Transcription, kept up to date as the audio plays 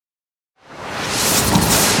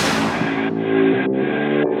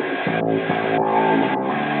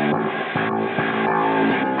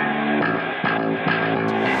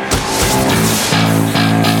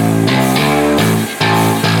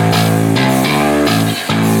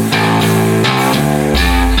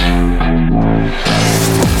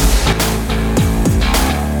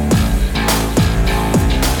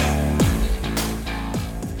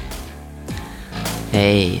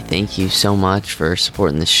thank you so much for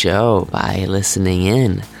supporting the show by listening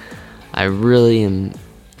in. I really am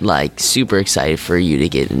super excited for you to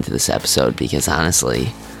get into this episode because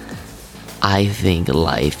honestly, I think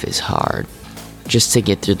life is hard. Just to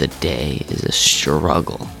get through the day is a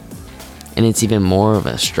struggle. And it's even more of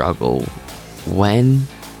a struggle when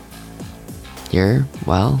you're,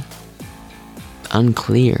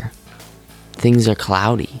 unclear. Things are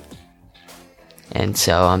cloudy. And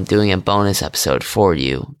so I'm doing a bonus episode for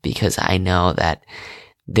you because I know that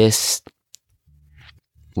this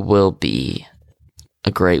will be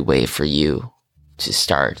a great way for you to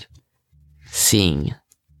start seeing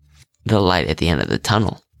the light at the end of the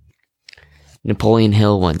tunnel. Napoleon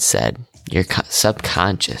Hill once said, "Your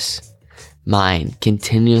subconscious mind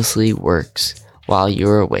continuously works while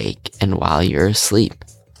you're awake and while you're asleep.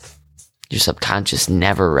 Your subconscious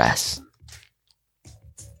never rests."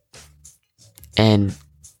 And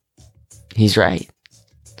he's right.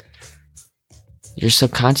 Your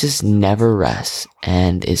subconscious never rests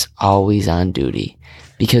and is always on duty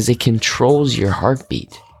because it controls your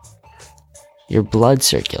heartbeat, your blood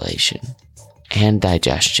circulation, and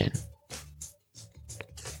digestion.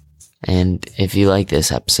 And if you like this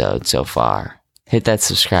episode so far, hit that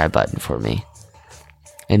subscribe button for me.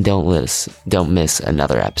 And don't miss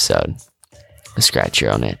another episode. Scratch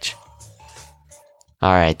your own itch.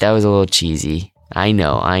 Alright, that was a little cheesy. I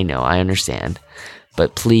know, I understand.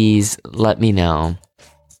 But please let me know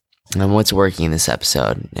on what's working in this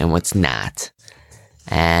episode and what's not.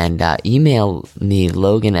 And email me,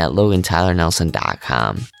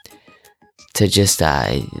 Logan@LoganTylerNelson.com to just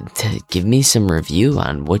to give me some review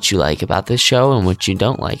on what you like about this show and what you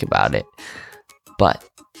don't like about it. But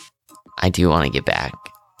I do want to get back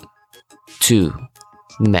to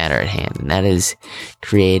the matter at hand, and that is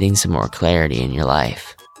creating some more clarity in your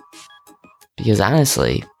life. Because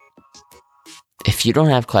honestly, if you don't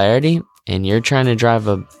have clarity and you're trying to drive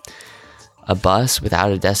a bus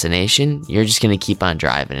without a destination, you're just going to keep on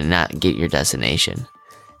driving and not get your destination.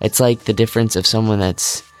 It's like the difference of someone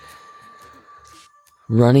that's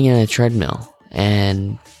running on a treadmill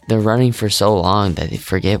and they're running for so long that they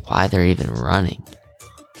forget why they're even running.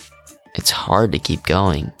 It's hard to keep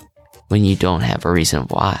going when you don't have a reason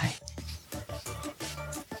why.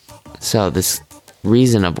 So this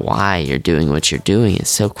reason of why you're doing what you're doing is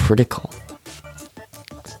so critical.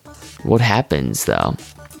 What happens though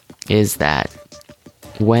is that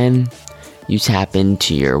when you tap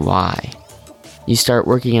into your why, you start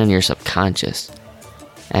working on your subconscious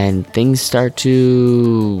and things start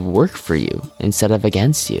to work for you instead of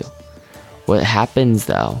against you. What happens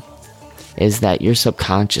though is that your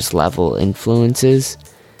subconscious level influences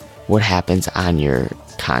what happens on your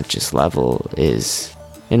conscious level. Is,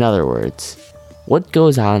 in other words, what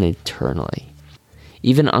goes on internally,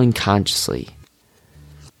 even unconsciously.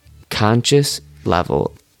 Conscious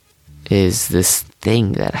level is this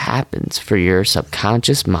thing that happens for your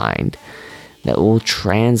subconscious mind that will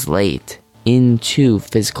translate into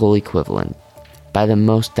physical equivalent by the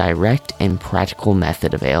most direct and practical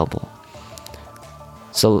method available.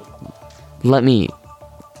 So let me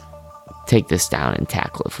take this down and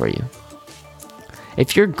tackle it for you.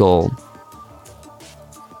 If your goal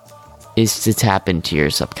is to tap into your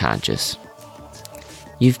subconscious,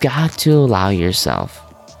 you've got to allow yourself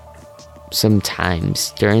some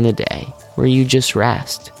times during the day where you just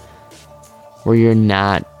rest, where you're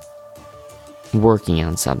not working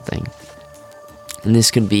on something. And this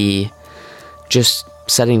could be just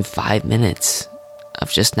setting 5 minutes of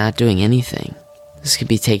just not doing anything. This could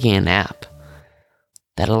be taking a nap.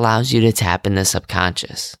 That allows you to tap in the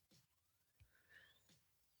subconscious.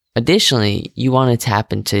 Additionally, you want to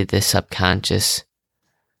tap into the subconscious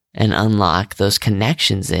and unlock those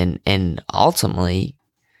connections and ultimately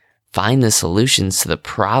find the solutions to the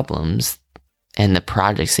problems and the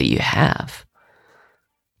projects that you have.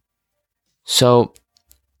 So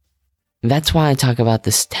that's why I talk about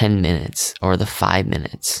this 10 minutes or the 5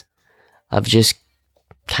 minutes of just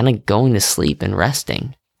kind of going to sleep and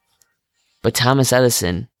resting. But Thomas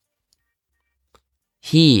Edison,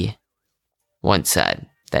 he once said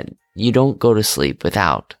that you don't go to sleep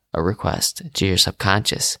without a request to your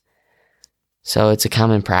subconscious. So it's a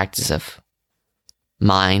common practice of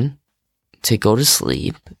mine to go to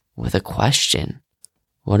sleep with a question.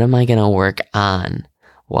 What am I going to work on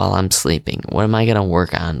while I'm sleeping? What am I going to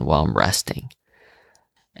work on while I'm resting?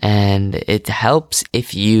 And it helps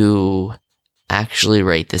if you actually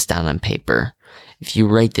write this down on paper. If you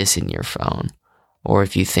write this in your phone, or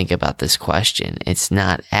if you think about this question, it's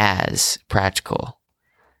not as practical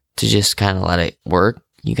to just kind of let it work.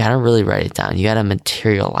 You got to really write it down. You got to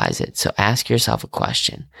materialize it. So ask yourself a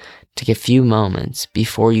question. Take a few moments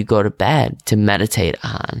before you go to bed to meditate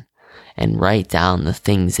on and write down the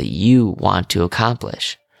things that you want to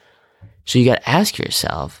accomplish. So you got to ask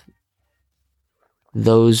yourself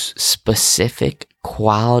those specific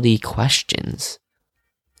quality questions.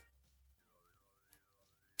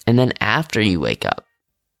 And then after you wake up,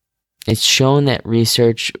 it's shown that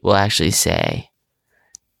research will actually say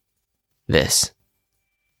this,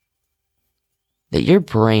 that your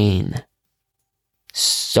brain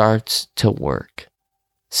starts to work.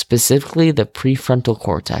 Specifically, the prefrontal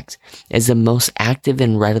cortex is the most active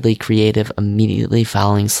and readily creative immediately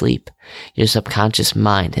following sleep. Your subconscious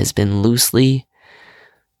mind has been loosely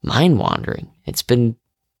mind wandering. It's been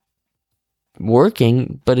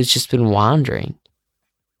working, but it's just been wandering,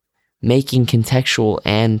 making contextual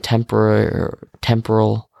and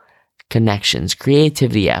temporal connections.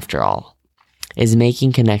 Creativity, after all, is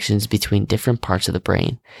making connections between different parts of the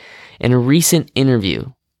brain. In a recent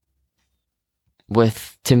interview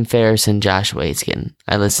with Tim Ferris and Josh Waitzkin,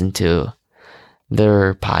 I listened to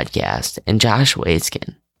their podcast, and Josh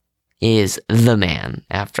Waitzkin is the man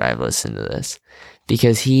after I've listened to this,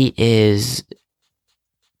 because he is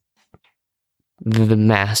the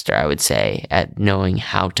master, I would say, at knowing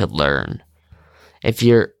how to learn. If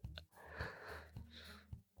you're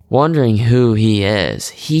wondering who he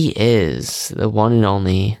is the one and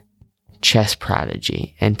only chess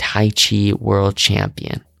prodigy and Tai Chi world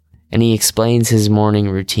champion. And he explains his morning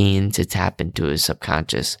routine to tap into his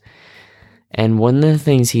subconscious. And one of the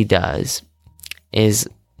things he does is,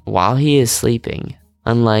 while he is sleeping,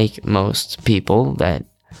 unlike most people that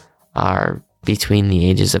are between the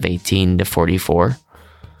ages of 18 to 44,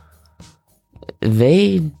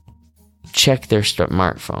 they check their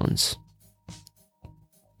smartphones.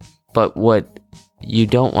 But what you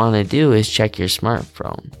don't want to do is check your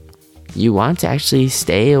smartphone. You want to actually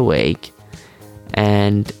stay awake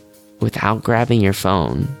and, without grabbing your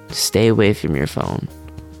phone, stay away from your phone.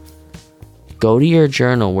 Go to your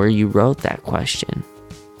journal where you wrote that question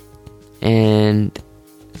and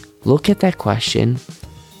look at that question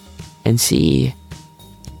and see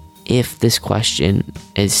if this question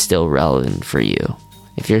is still relevant for you,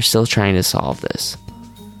 if you're still trying to solve this.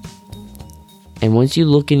 And once you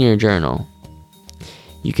look in your journal,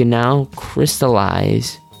 you can now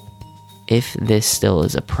crystallize if this still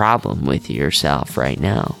is a problem with yourself right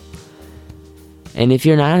now. And if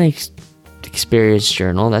you're not an experienced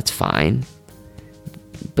journal, that's fine.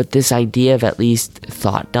 But this idea of at least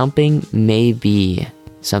thought dumping may be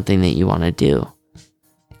something that you want to do.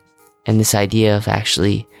 And this idea of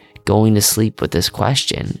actually going to sleep with this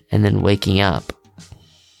question and then waking up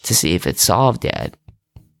to see if it's solved yet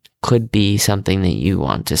could be something that you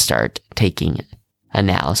want to start taking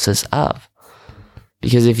analysis of.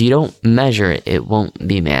 Because if you don't measure it, it won't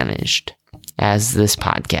be managed, as this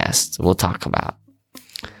podcast will talk about.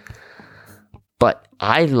 But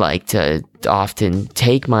I like to often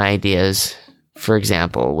take my ideas, for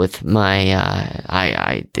example, with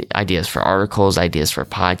my ideas for articles, ideas for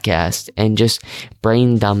podcasts, and just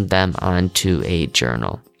brain dump them onto a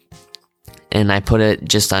journal. And I put it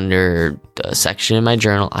just under a section in my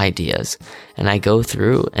journal, ideas. And I go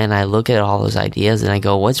through and I look at all those ideas and I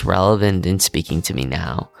go, what's relevant in speaking to me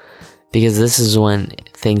now? Because this is when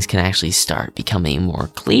things can actually start becoming more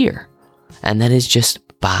clear. And that is just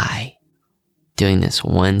by doing this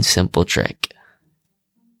one simple trick.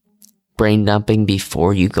 Brain dumping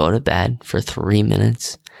before you go to bed for 3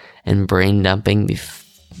 minutes, and brain dumping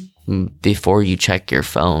before you check your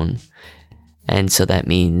phone. And so that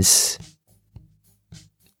means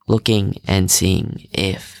looking and seeing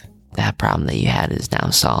if that problem that you had is now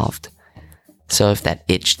solved. So if that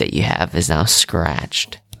itch that you have is now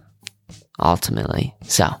scratched, ultimately.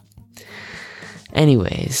 So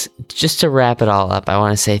anyways, just to wrap it all up, I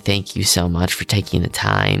want to say thank you so much for taking the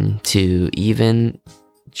time to even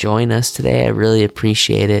join us today. I really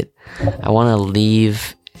appreciate it. I want to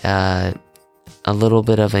leave a little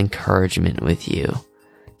bit of encouragement with you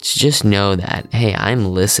to just know that, hey,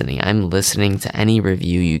 I'm listening. I'm listening to any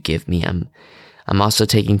review you give me. I'm also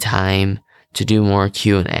taking time to do more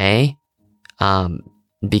Q&A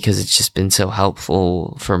because it's just been so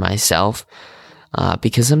helpful for myself.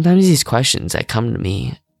 Because sometimes these questions that come to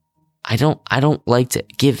me, I don't like to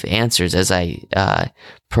give answers, as I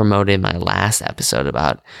promoted my last episode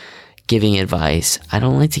about giving advice. I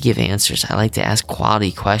don't like to give answers. I like to ask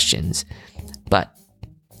quality questions. But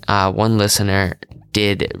one listener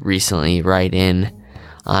did recently write in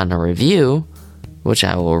on a review, which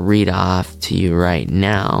I will read off to you right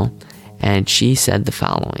now. And she said the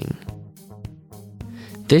following: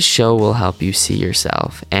 "This show will help you see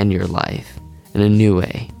yourself and your life in a new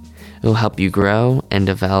way. It will help you grow and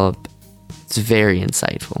develop It's very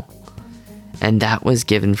insightful. And that was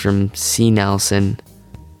given from C. Nelson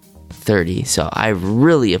 30. So I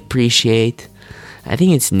really appreciate, I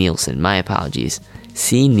think it's Nielsen, my apologies.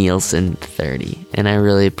 C. Nielsen 30. And I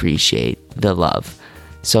really appreciate the love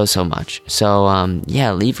so much. So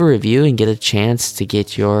yeah, leave a review and get a chance to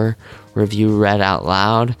get your review read out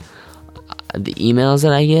loud. The emails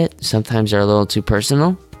that I get sometimes are a little too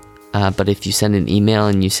personal. But if you send an email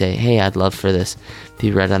and you say, hey, I'd love for this to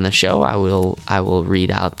be read on the show, I will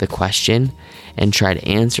read out the question and try to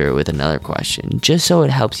answer it with another question, just so it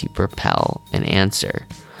helps you propel an answer.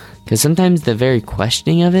 Because sometimes the very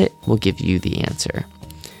questioning of it will give you the answer.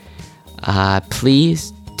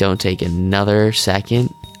 Please don't take another second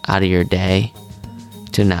out of your day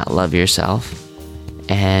to not love yourself.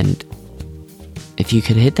 And if you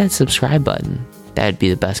could hit that subscribe button, that would be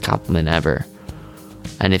the best compliment ever.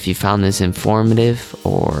 And if you found this informative,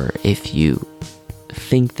 or if you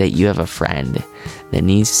think that you have a friend that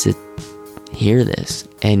needs to hear this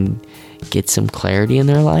and get some clarity in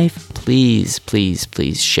their life, please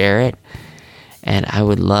share it. And I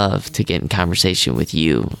would love to get in conversation with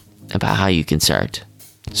you about how you can start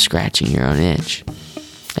scratching your own itch.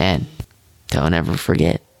 And don't ever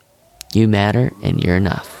forget, you matter and you're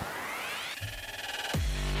enough.